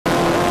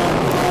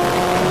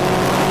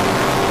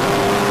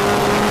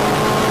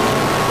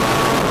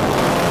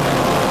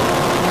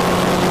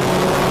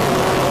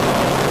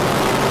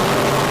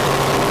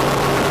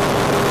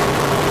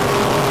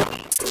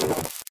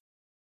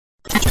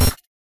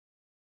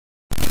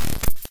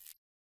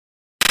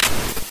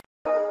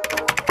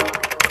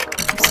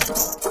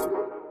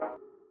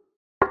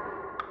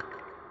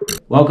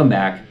Welcome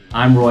back.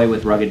 I'm Roy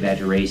with Rugged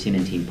Badger Racing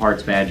and Team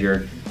Parts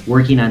Badger,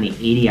 working on the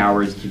 80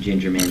 Hours to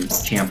Gingerman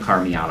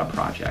ChampCar Miata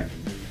project.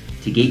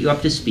 To get you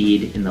up to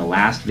speed, in the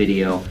last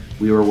video,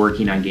 we were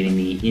working on getting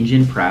the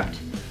engine prepped.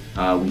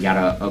 We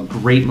got a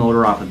great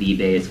motor off of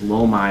eBay. It's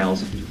low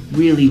miles,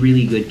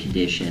 really good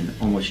condition,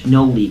 almost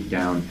no leak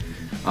down.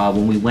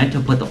 When we went to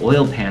put the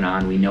oil pan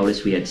on, we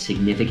noticed we had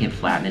significant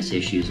flatness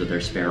issues with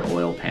our spare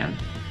oil pan.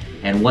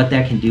 And what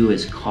that can do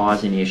is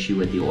cause an issue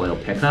with the oil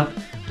pickup,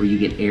 where you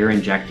get air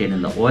injected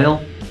in the oil,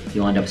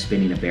 you'll end up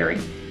spinning a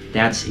bearing.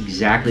 That's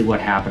exactly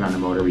what happened on the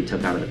motor we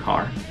took out of the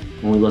car.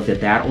 When we looked at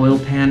that oil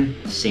pan,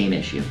 same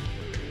issue.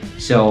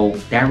 So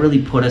that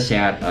really put us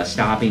at a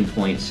stopping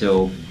point.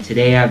 So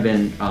today I've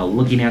been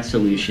looking at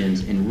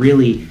solutions, and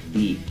really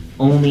the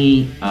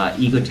only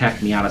Ecotec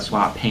Miata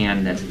swap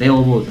pan that's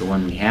available is the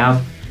one we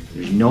have.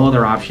 There's no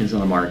other options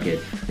on the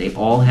market. They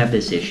all have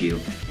this issue,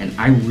 and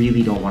I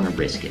really don't want to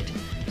risk it.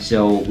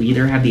 So we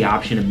either have the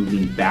option of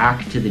moving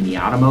back to the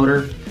Miata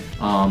motor,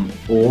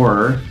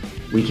 or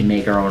we can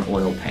make our own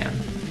oil pan.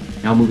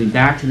 Now, moving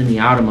back to the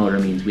Miata motor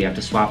means we have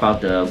to swap out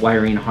the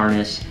wiring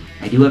harness.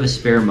 I do have a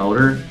spare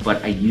motor,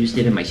 but I used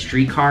it in my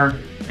street car,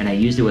 and I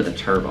used it with a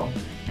turbo,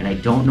 and I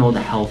don't know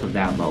the health of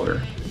that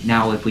motor.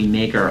 Now, if we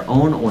make our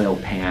own oil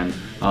pan,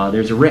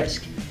 there's a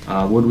risk.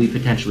 Would we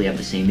potentially have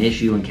the same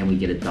issue, and can we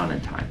get it done in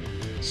time?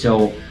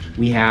 So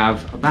we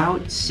have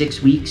about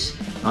 6 weeks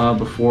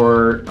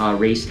before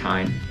race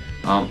time.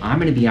 I'm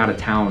going to be out of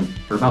town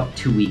for about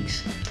 2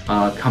 weeks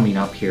coming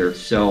up here.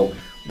 So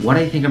what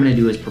I think I'm going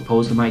to do is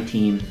propose to my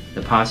team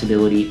the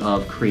possibility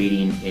of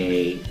creating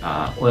a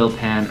oil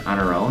pan on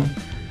our own.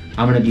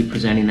 I'm going to be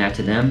presenting that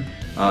to them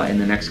in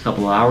the next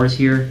couple of hours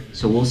here.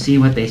 So we'll see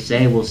what they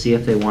say. We'll see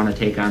if they want to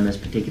take on this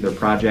particular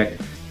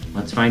project.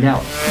 Let's find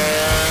out.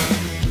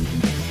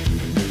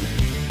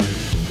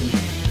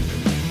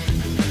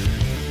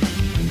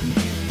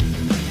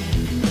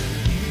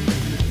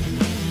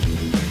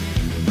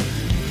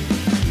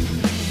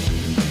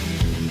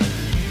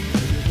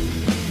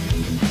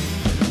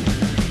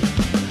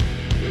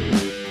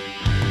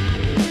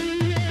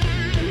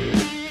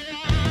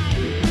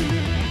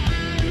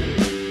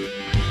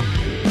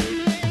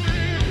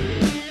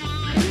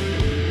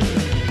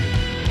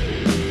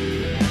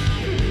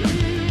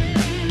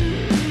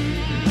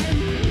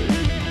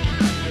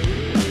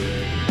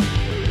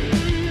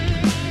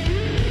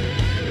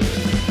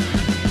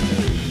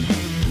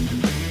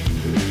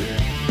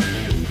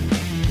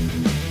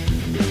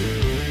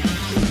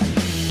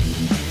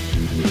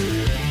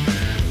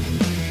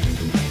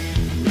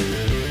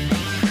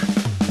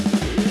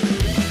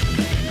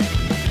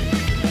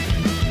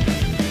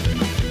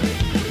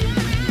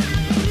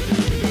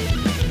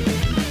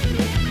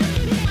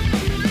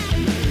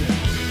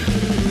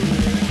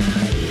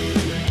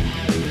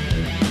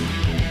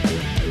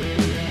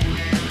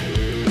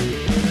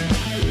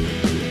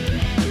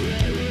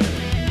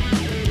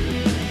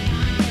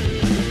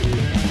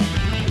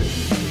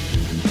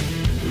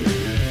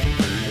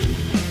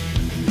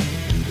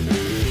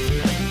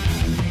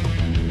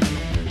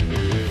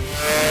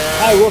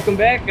 Hi, welcome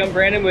back. I'm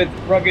Brandon with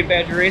Rugged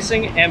Badger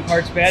Racing and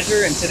Parts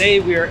Badger, and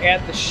today we are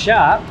at the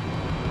shop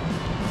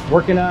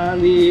working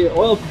on the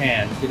oil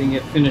pan, getting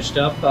it finished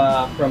up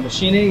from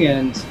machining,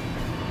 and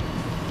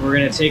we're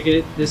going to take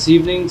it this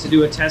evening to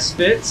do a test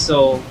fit,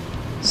 so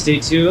stay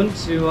tuned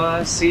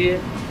to see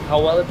how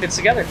well it fits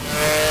together.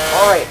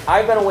 Alright,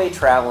 I've been away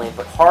traveling,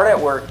 but hard at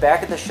work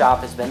back at the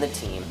shop has been the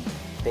team.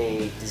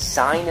 They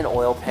designed an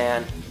oil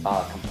pan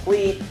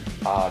complete,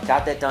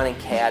 got that done in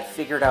CAD,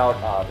 figured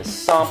out the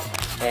sump,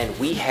 and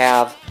we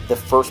have the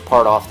first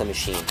part off the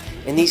machine.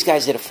 And these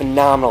guys did a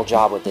phenomenal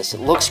job with this. It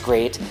looks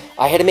great.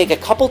 I had to make a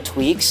couple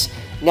tweaks.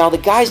 Now, the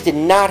guys did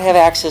not have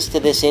access to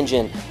this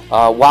engine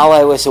while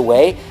I was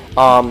away,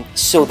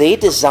 so they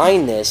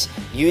designed this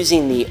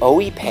using the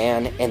OE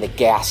pan and the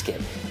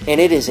gasket.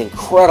 And it is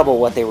incredible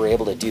what they were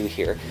able to do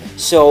here.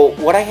 So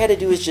what I had to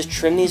do is just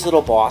trim these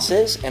little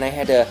bosses, and I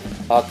had to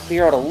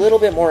clear out a little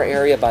bit more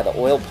area by the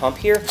oil pump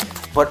here.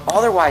 But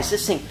otherwise,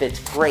 this thing fits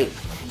great.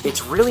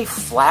 It's really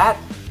flat.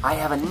 I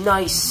have a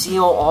nice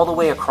seal all the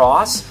way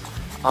across.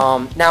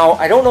 Now,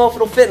 I don't know if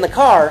it'll fit in the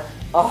car,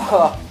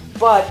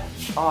 but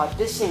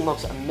this thing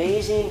looks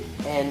amazing,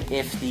 and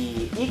if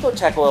the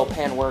Ecotec oil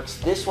pan works,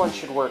 this one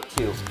should work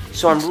too.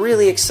 So I'm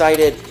really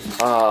excited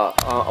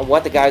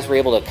what the guys were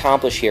able to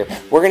accomplish here.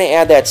 We're going to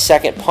add that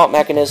second pump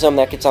mechanism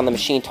that gets on the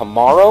machine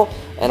tomorrow,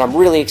 and I'm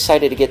really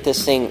excited to get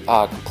this thing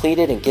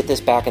completed and get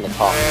this back in the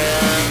car.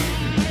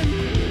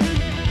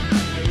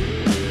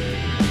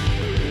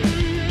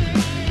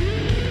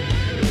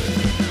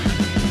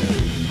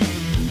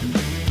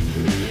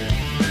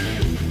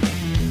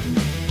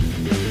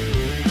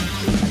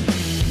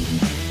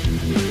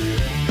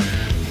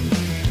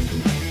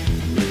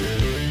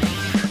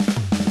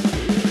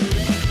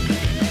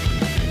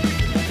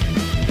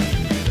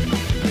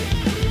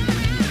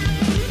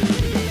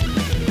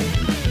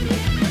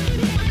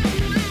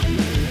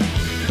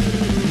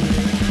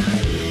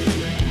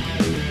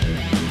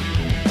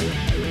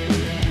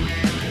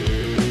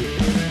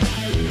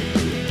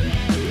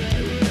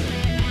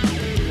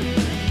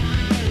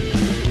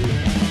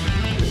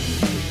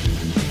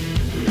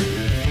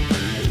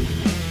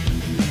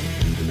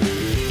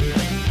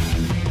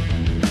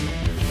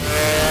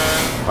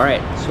 All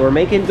right, so we're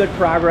making good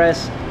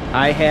progress.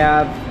 I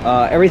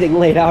have everything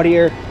laid out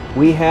here.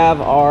 We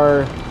have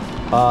our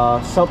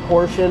sub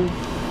portion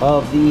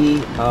of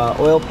the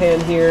oil pan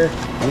here.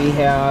 We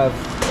have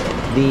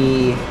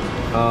the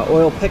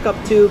oil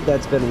pickup tube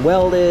that's been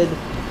welded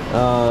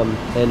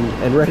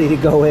and ready to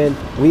go in.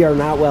 We are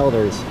not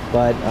welders,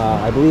 but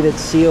I believe it's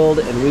sealed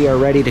and we are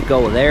ready to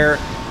go there.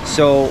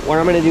 So what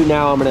I'm going to do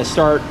now, I'm going to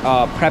start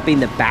prepping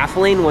the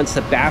baffling. Once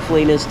the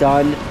baffling is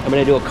done, I'm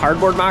going to do a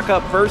cardboard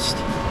mock-up first.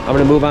 I'm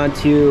going to move on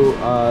to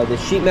the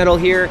sheet metal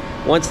here.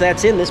 Once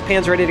that's in, this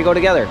pan's ready to go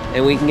together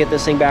and we can get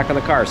this thing back on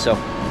the car. So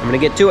I'm going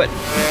to get to it.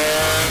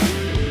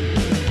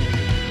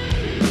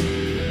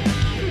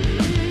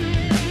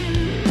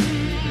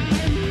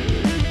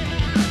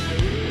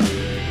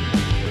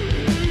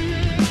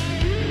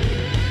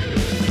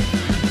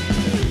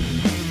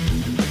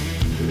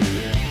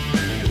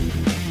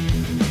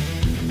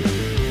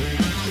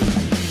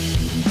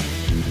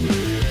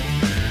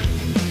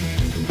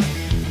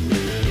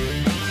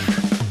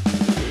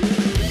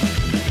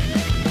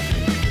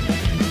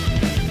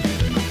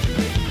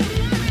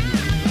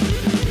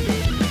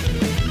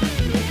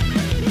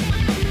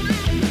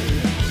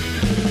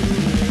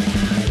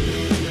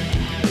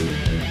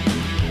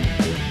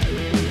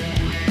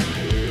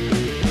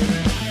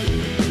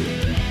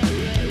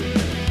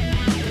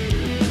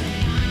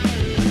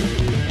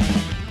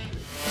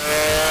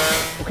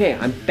 Okay,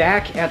 I'm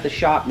back at the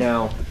shop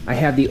now. I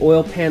have the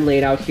oil pan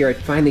laid out here. I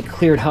finally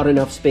cleared out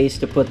enough space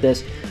to put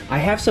this. I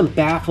have some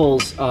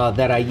baffles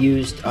that I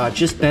used,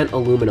 just bent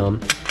aluminum,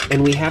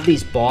 and we have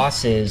these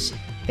bosses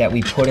that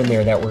we put in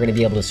there that we're gonna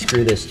be able to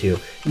screw this to.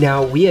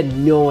 Now, we had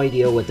no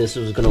idea what this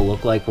was gonna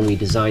look like when we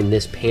designed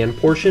this pan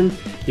portion.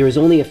 There was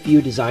only a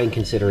few design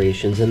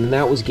considerations, and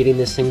that was getting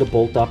this thing to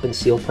bolt up and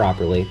seal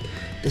properly.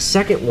 The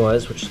second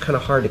was, which is kind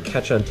of hard to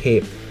catch on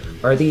tape,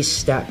 are these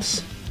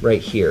steps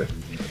right here.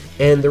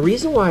 And the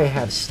reason why I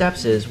have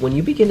steps is when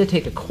you begin to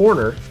take a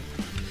corner,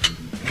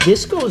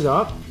 this goes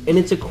up and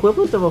it's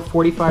equivalent of a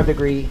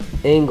 45-degree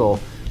angle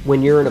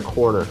when you're in a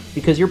corner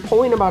because you're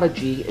pulling about a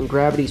G and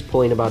gravity's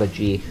pulling about a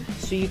G.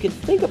 So you can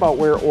think about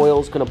where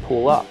oil's gonna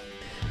pull up.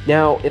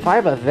 Now, if I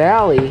have a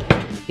valley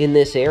in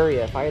this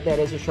area, if I had that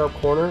as a sharp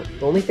corner,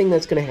 the only thing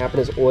that's gonna happen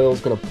is oil's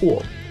gonna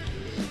pool.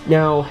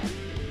 Now,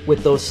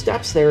 with those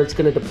steps there, it's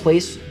gonna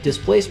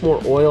displace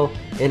more oil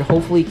and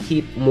hopefully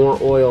keep more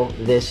oil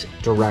this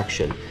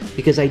direction.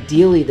 Because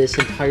ideally this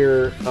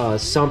entire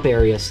sump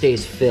area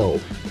stays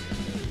filled.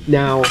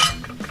 Now,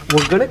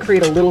 we're gonna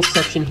create a little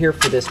section here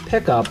for this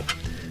pickup,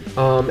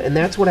 and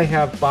that's what I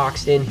have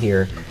boxed in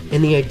here.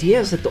 And the idea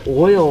is that the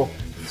oil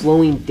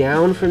flowing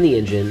down from the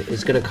engine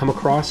is gonna come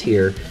across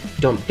here,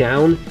 dump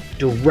down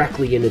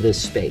directly into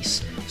this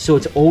space. So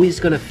it's always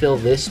gonna fill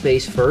this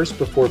space first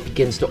before it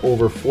begins to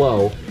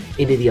overflow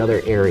into the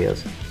other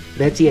areas.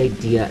 That's the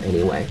idea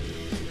anyway.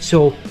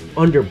 So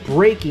under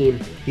braking,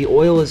 the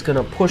oil is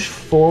gonna push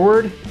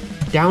forward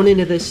down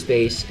into this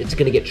space. It's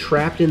gonna get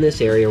trapped in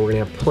this area. We're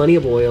gonna have plenty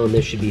of oil and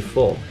this should be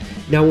full.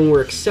 Now when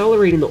we're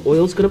accelerating, the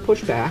oil's gonna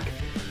push back.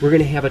 We're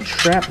gonna have a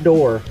trap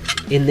door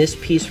in this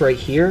piece right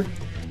here.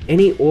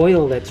 Any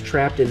oil that's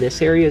trapped in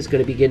this area is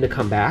gonna begin to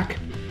come back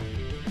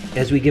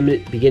as we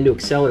begin to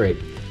accelerate.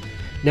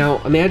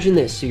 Now imagine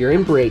this, so you're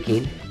in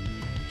braking,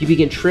 you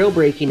begin trail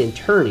braking and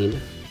turning,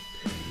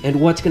 and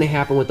what's gonna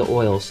happen with the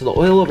oil? So the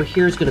oil over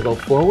here is gonna go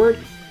forward,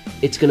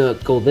 it's gonna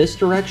go this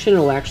direction,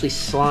 it'll actually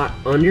slot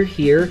under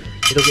here,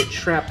 it'll get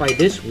trapped by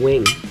this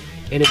wing,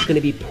 and it's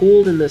gonna be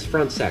pooled in this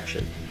front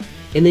section.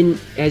 And then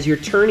as you're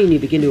turning, you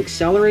begin to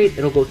accelerate,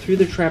 it'll go through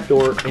the trap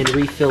door and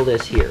refill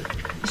this here.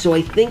 So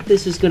I think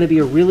this is gonna be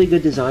a really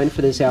good design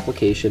for this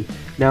application.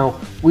 Now,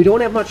 we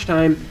don't have much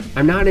time,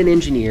 I'm not an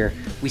engineer,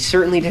 we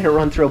certainly didn't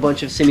run through a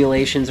bunch of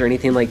simulations or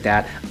anything like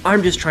that.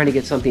 I'm just trying to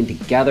get something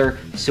together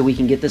so we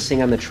can get this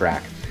thing on the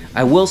track.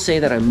 I will say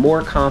that I'm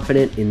more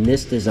confident in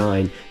this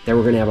design that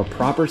we're gonna have a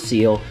proper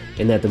seal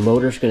and that the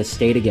motor's gonna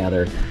stay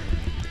together,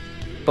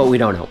 but we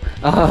don't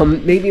know.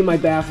 Maybe my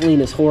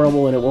baffling is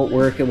horrible and it won't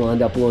work and we'll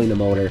end up blowing the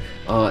motor.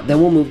 Then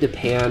we'll move to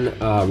pan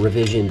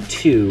revision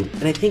 2.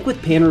 And I think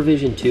with pan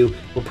revision 2,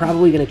 we're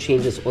probably gonna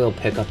change this oil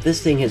pickup. This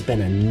thing has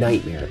been a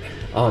nightmare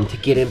to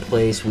get in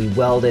place. We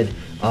welded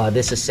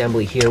this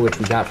assembly here, which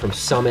we got from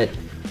Summit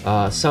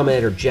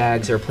or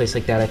Jags or a place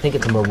like that. I think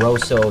it's a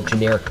Moroso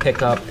generic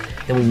pickup.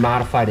 Then we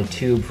modified a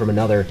tube from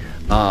another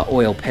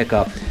oil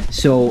pickup.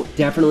 So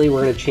definitely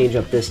we're gonna change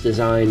up this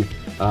design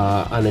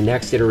on the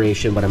next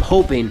iteration, but I'm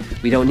hoping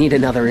we don't need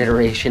another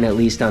iteration, at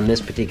least on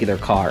this particular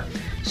car.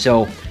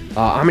 So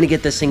I'm gonna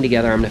get this thing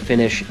together. I'm gonna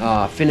finish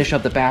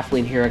up the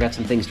baffling here. I got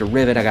some things to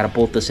rivet. I gotta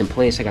bolt this in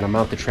place. I gotta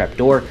mount the trap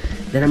door.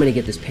 Then I'm gonna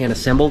get this pan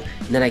assembled,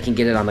 and then I can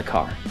get it on the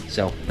car.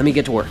 So let me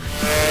get to work.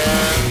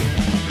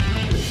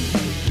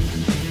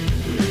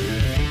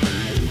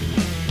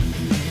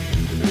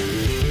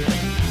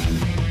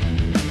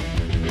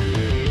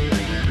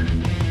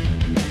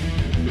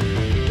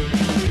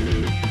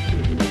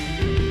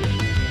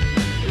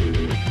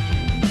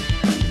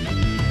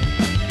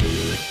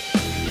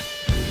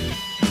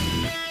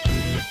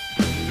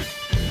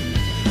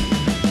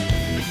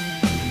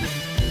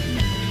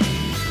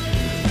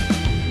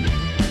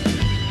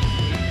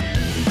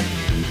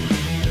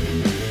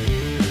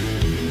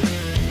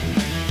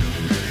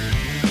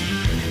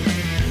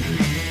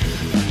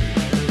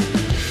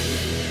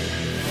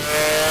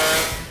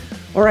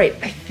 All right,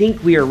 I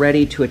think we are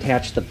ready to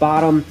attach the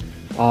bottom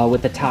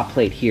with the top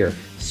plate here.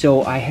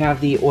 So I have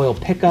the oil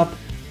pickup,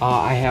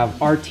 I have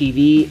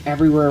RTV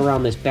everywhere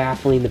around this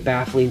baffling. The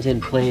baffling's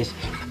in place.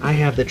 I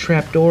have the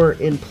trap door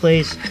in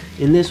place,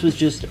 and this was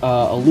just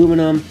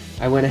aluminum.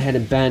 I went ahead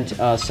and bent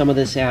some of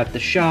this at the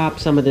shop,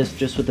 some of this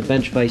just with the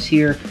bench vise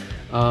here.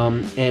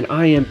 And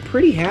I am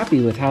pretty happy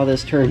with how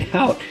this turned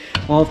out,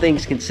 all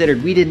things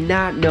considered. We did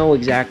not know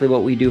exactly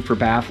what we do for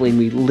baffling.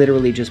 We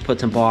literally just put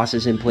some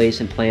bosses in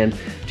place and planned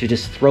to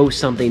just throw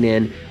something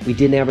in. We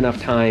didn't have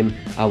enough time.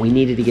 We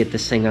needed to get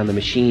this thing on the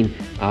machine,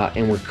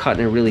 and we're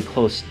cutting it really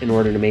close in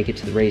order to make it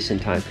to the race in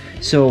time.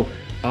 So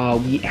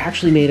we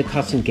actually made a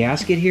custom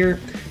gasket here.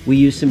 We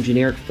used some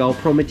generic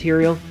Felpro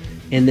material,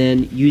 and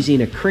then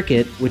using a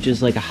Cricut, which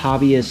is like a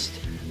hobbyist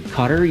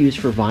cutter used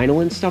for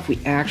vinyl and stuff, we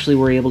actually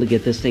were able to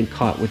get this thing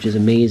cut, which is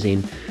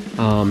amazing.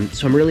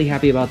 So I'm really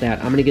happy about that.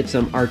 I'm gonna get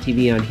some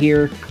RTV on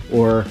here,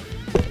 or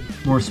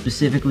more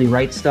specifically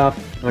Right Stuff.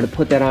 I'm gonna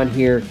put that on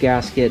here,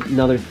 gasket,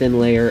 another thin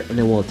layer, and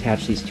then we'll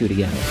attach these two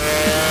together.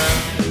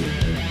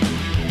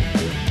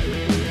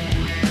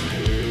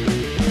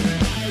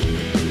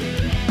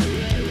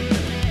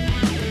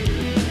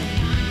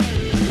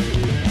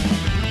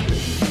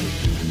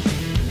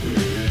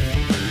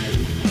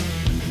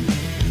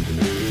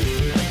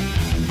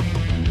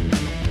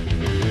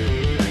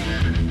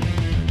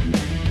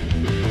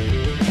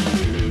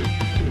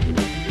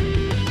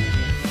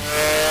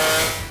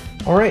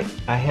 All right,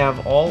 I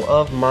have all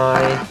of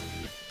my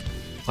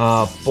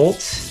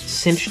bolts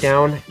cinched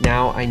down.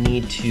 Now I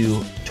need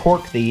to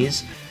torque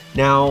these.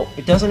 Now,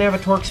 it doesn't have a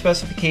torque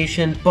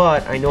specification,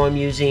 but I know I'm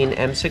using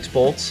M6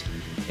 bolts,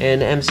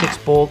 and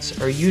M6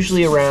 bolts are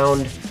usually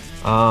around,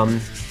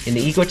 in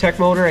the Ecotec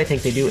motor, I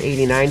think they do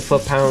 89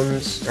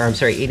 foot-pounds, or I'm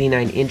sorry,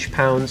 89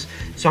 inch-pounds.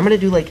 So I'm gonna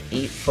do like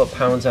 8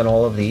 foot-pounds on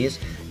all of these.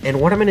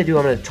 And what I'm gonna do,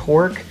 I'm gonna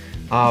torque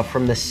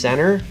from the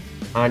center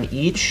on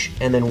each,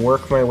 and then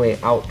work my way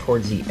out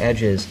towards the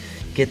edges,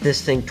 get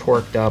this thing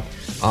torqued up.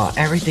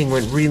 Everything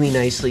went really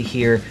nicely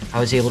here. I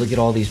was able to get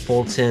all these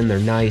bolts in. They're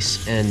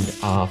nice and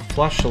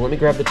flush. So let me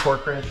grab the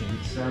torque wrench and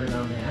get started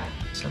on that.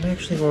 So I'm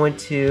actually going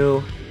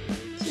to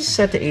just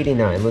set to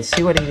 89. Let's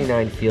see what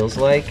 89 feels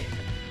like.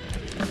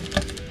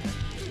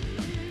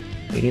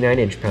 89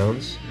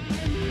 inch-pounds.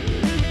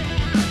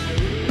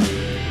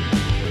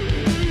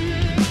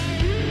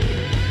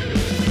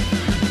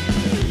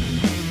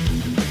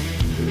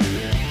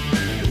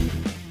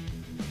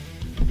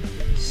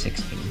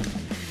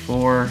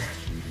 Four,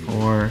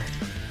 four,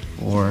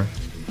 four,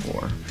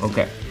 four.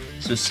 Okay,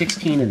 so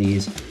 16 of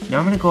these. Now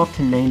I'm gonna go up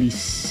to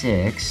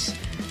 96.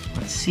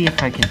 Let's see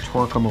if I can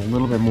torque them a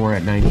little bit more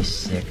at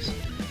 96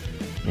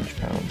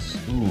 inch-pounds.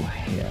 Ooh,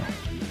 yeah,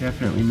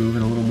 definitely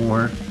moving a little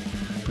more.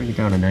 Bring it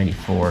down to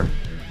 94.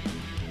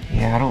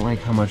 Yeah, I don't like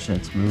how much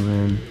that's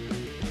moving.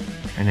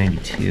 Try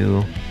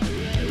 92.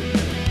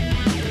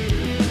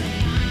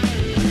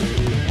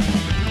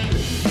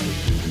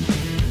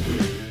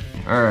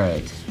 All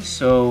right.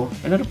 So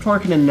I ended up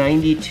torquing to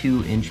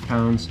 92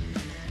 inch-pounds.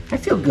 I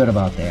feel good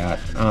about that.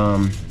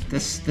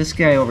 This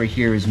guy over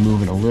here is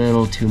moving a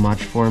little too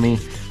much for me.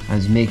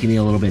 It's making me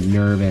a little bit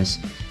nervous.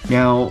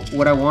 Now,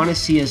 what I want to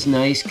see is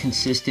nice,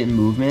 consistent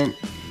movement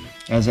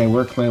as I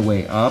work my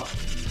way up.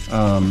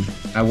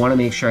 I want to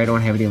make sure I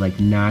don't have any like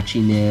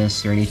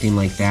notchiness or anything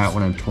like that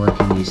when I'm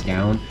torquing these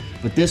down.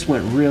 But this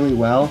went really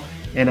well,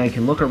 and I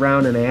can look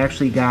around and I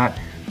actually got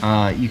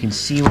you can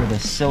see where the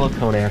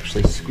silicone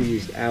actually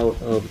squeezed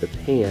out of the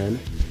pan.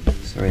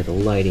 Sorry, the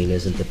lighting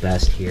isn't the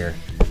best here.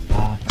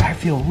 But I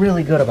feel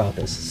really good about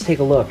this. Let's take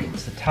a look.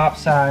 It's the top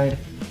side.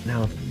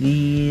 Now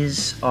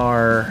these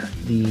are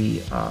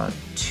the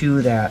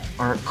two that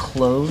aren't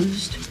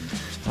closed.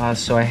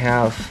 So I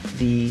have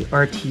the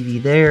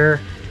RTV there.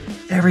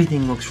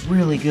 Everything looks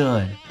really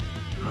good.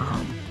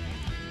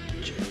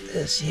 Check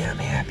this. Yeah, I'm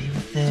happy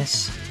with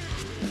this.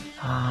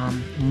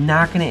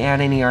 Not going to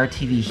add any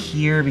RTV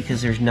here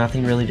because there's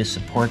nothing really to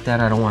support that.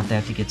 I don't want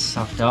that to get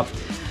sucked up.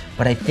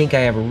 But I think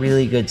I have a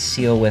really good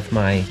seal with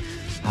my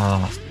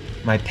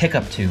my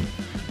pickup tube.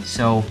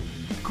 So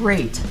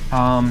great.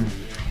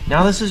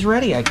 Now this is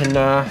ready. I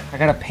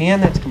got a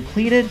pan that's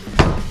completed,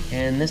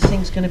 and this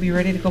thing's going to be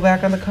ready to go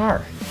back on the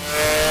car.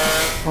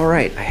 All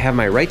right, I have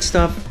my Right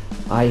Stuff.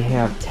 I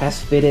have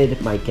test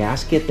fitted my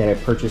gasket that I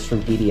purchased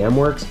from DDM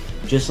Works.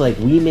 Just like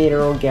we made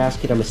our own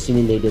gasket, I'm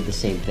assuming they did the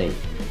same thing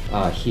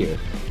here.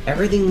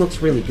 Everything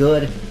looks really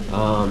good.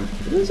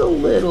 It is a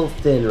little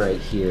thin right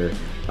here,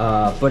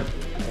 but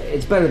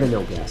it's better than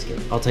no gasket,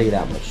 I'll tell you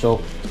that much.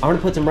 So I'm gonna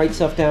put some Right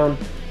Stuff down,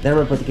 then I'm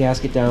gonna put the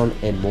gasket down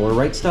and more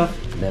Right Stuff,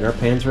 and then our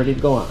pan's ready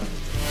to go on.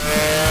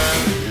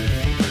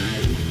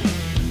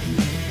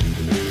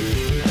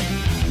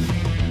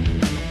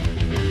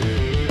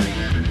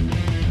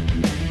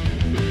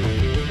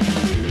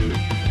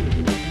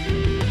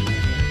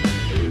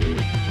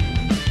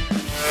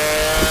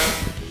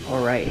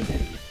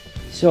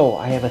 So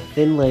I have a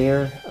thin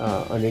layer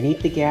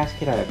underneath the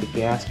gasket. I have the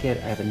gasket.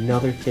 I have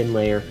another thin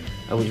layer.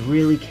 I was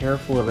really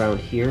careful around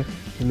here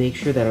to make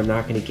sure that I'm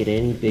not going to get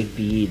any big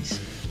beads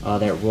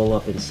that roll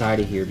up inside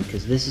of here,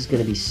 because this is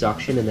going to be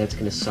suction and that's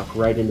going to suck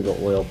right into the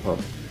oil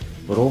pump.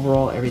 But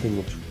overall, everything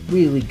looks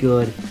really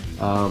good.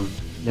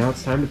 Now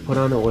it's time to put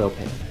on the oil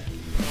pan.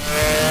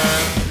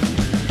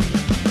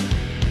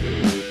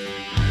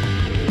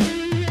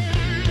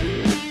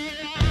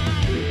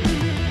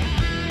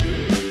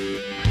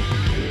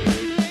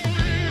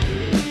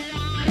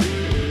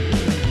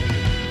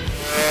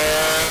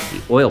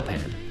 The oil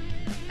pan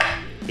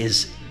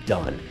is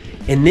done,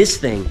 and this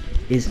thing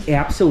is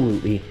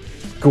absolutely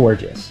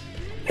gorgeous,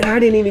 and I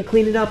didn't even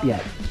clean it up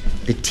yet.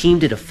 The team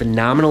did a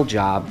phenomenal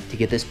job to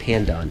get this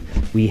pan done.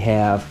 We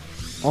have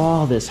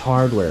all this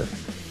hardware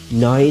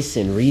nice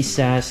and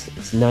recessed,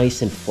 it's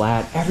nice and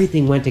flat.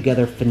 Everything went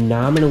together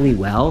phenomenally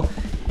well,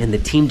 and the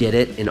team did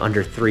it in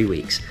under 3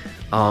 weeks.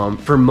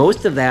 For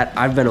most of that,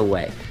 I've been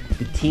away.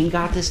 The team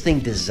got this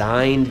thing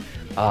designed,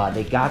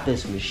 they got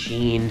this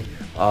machined,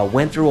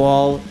 went through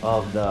all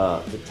of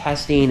the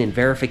testing and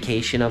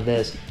verification of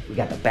this. We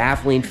got the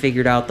baffling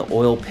figured out, the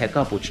oil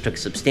pickup, which took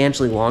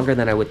substantially longer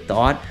than I would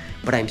thought,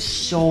 but I'm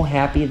so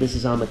happy this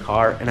is on the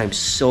car, and I'm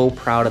so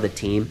proud of the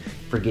team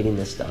for getting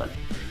this done.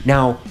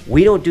 Now,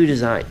 we don't do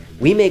design.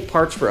 We make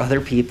parts for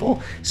other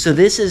people, so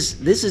this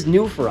is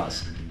new for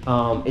us.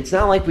 It's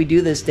not like we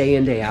do this day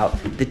in, day out.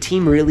 The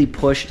team really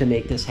pushed to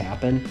make this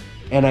happen,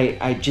 and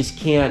I just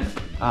can't,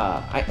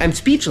 I'm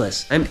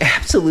speechless. I'm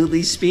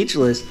absolutely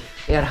speechless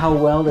at how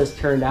well this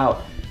turned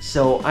out.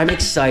 So I'm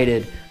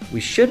excited.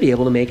 We should be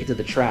able to make it to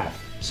the track.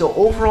 So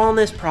overall in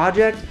this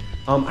project,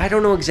 I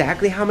don't know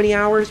exactly how many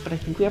hours, but I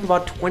think we have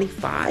about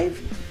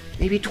 25,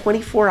 maybe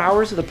 24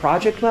 hours of the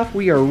project left.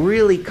 We are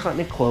really cutting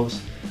it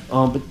close.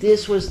 But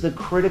this was the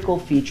critical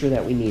feature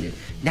that we needed.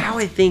 Now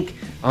I think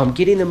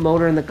getting the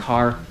motor in the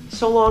car,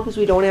 so long as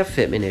we don't have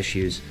fitment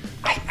issues,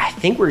 I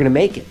think we're gonna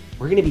make it.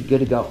 We're gonna be good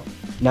to go.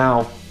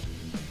 Now,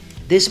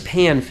 this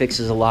pan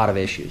fixes a lot of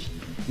issues.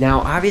 Now,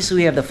 obviously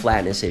we have the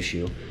flatness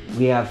issue.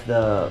 We have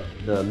the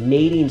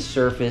mating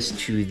surface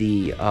to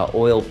the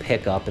oil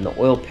pickup and the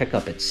oil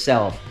pickup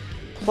itself.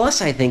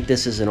 Plus, I think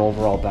this is an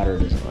overall better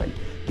design,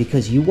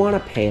 because you want a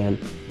pan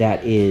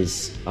that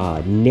is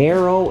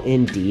narrow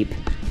and deep,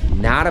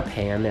 not a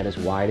pan that is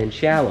wide and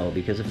shallow,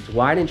 because if it's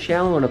wide and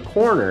shallow in a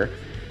corner,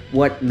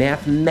 what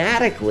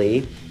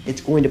mathematically, it's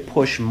going to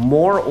push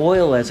more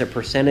oil as a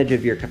percentage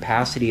of your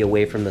capacity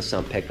away from the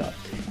sump pickup.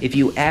 If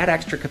you add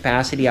extra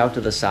capacity out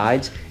to the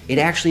sides, it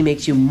actually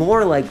makes you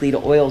more likely to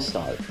oil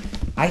starve.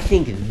 I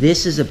think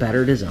this is a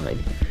better design.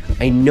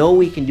 I know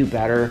we can do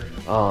better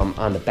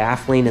on the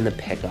baffling and the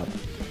pickup.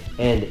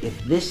 And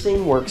if this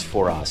thing works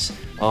for us,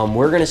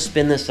 we're gonna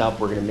spin this up,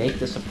 we're gonna make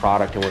this a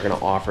product, and we're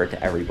gonna offer it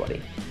to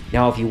everybody.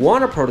 Now, if you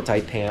want a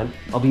prototype pan,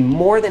 I'll be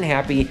more than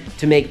happy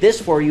to make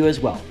this for you as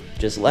well.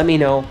 Just let me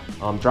know,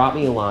 drop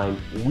me a line.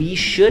 We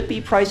should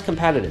be price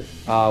competitive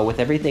with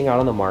everything out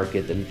on the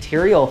market. The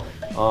material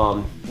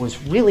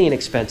was really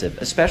inexpensive,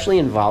 especially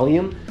in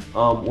volume.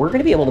 We're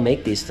gonna be able to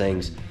make these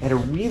things at a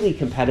really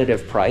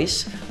competitive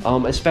price,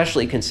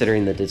 especially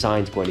considering the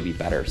design's going to be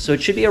better. So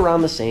it should be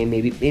around the same,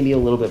 maybe a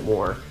little bit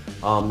more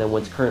than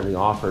what's currently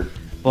offered.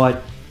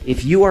 But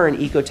if you are an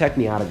Ecotec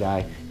Miata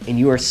guy and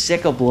you are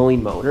sick of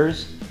blowing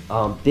motors,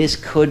 this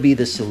could be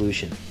the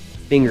solution.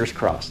 Fingers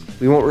crossed.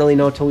 We won't really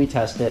know till we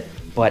test it,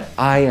 but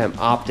I am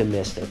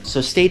optimistic.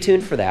 So stay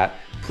tuned for that.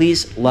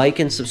 Please like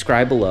and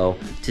subscribe below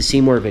to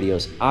see more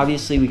videos.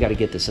 Obviously, we got to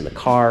get this in the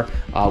car.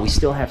 We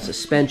still have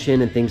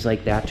suspension and things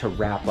like that to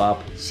wrap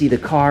up. See the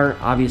car,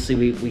 obviously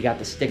we got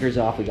the stickers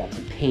off, we got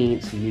some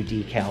paint, some new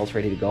decals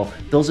ready to go.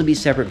 Those will be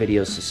separate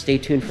videos, so stay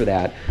tuned for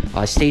that.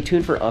 Stay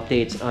tuned for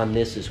updates on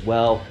this as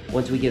well.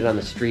 Once we get it on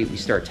the street, we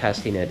start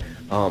testing it.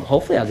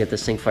 Hopefully I'll get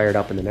this thing fired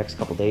up in the next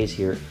couple days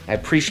here. I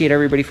appreciate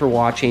everybody for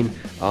watching.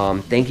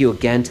 Thank you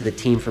again to the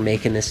team for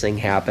making this thing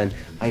happen.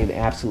 I am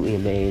absolutely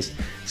amazed.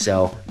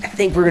 So I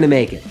think we're gonna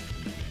make it.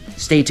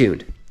 Stay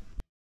tuned.